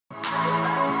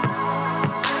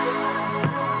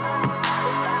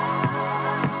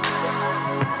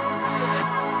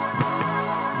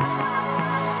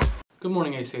Good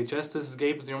morning, ACHS. This is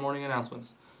Gabe with your morning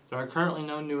announcements. There are currently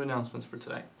no new announcements for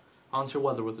today. On to your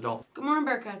weather with Adult. Good morning,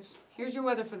 Bearcats. Here's your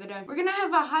weather for the day. We're going to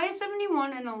have a high of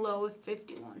 71 and a low of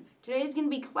 51. Today is going to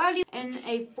be cloudy and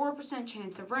a 4%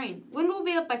 chance of rain. Wind will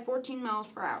be up by 14 miles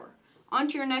per hour. On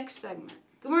to your next segment.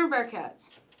 Good morning,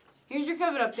 Bearcats. Here's your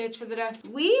COVID updates for the day.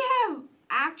 We have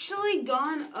actually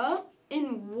gone up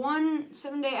in one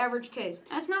 7-day average case.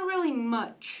 That's not really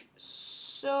much.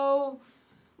 So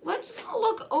let's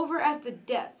look over at the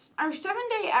deaths. Our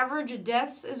 7-day average of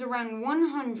deaths is around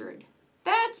 100.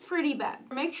 That's pretty bad.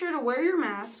 Make sure to wear your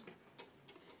mask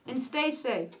and stay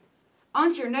safe.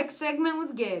 On to your next segment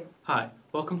with Gabe. Hi,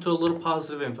 welcome to a little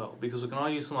positive info because we can all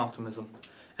use some optimism.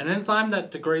 An enzyme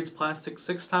that degrades plastic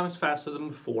 6 times faster than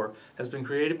before has been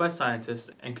created by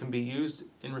scientists and can be used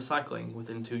in recycling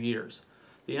within 2 years.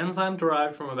 The enzyme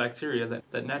derived from a bacteria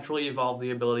that naturally evolved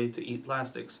the ability to eat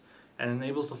plastics and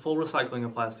enables the full recycling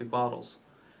of plastic bottles.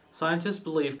 Scientists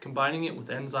believe combining it with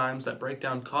enzymes that break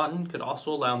down cotton could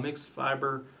also allow mixed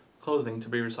fiber clothing to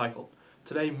be recycled.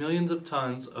 Today, millions of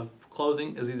tons of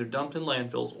clothing is either dumped in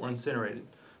landfills or incinerated.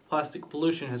 Plastic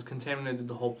pollution has contaminated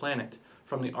the whole planet,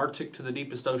 from the Arctic to the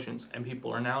deepest oceans, and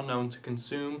people are now known to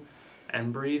consume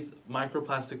and breathe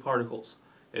microplastic particles.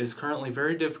 It is currently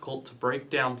very difficult to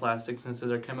break down plastics into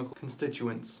their chemical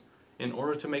constituents in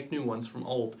order to make new ones from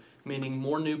old, meaning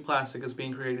more new plastic is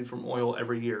being created from oil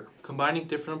every year. Combining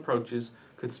different approaches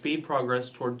could speed progress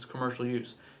towards commercial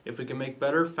use. If we can make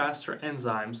better, faster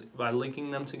enzymes by linking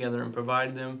them together and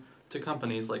provide them to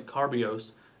companies like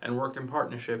Carbios and work in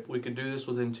partnership, we could do this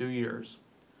within 2 years.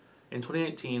 In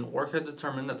 2018, work had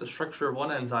determined that the structure of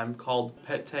one enzyme called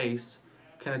PETase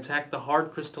can attack the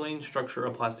hard crystalline structure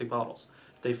of plastic bottles.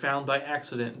 They found by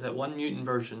accident that one mutant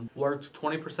version worked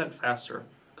 20% faster.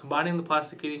 Combining the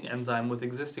plastic-eating enzyme with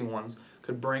existing ones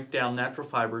could break down natural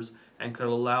fibers and could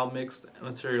allow mixed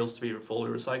materials to be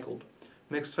fully recycled.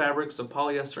 Mixed fabrics of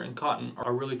polyester and cotton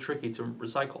are really tricky to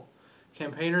recycle.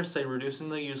 Campaigners say reducing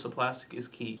the use of plastic is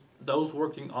key. Those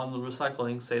working on the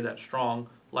recycling say that strong,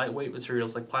 lightweight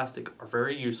materials like plastic are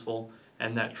very useful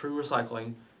and that true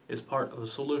recycling is part of the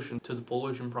solution to the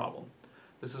pollution problem.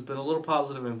 This has been a little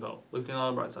positive info, looking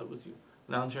on the bright side with you.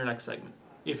 Now on to your next segment.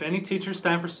 If any teachers,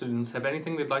 staff, or students have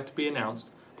anything they'd like to be announced,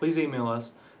 please email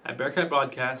us at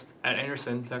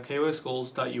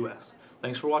bearcatbroadcast@anderson.koschools.us.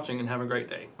 Thanks for watching and have a great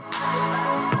day.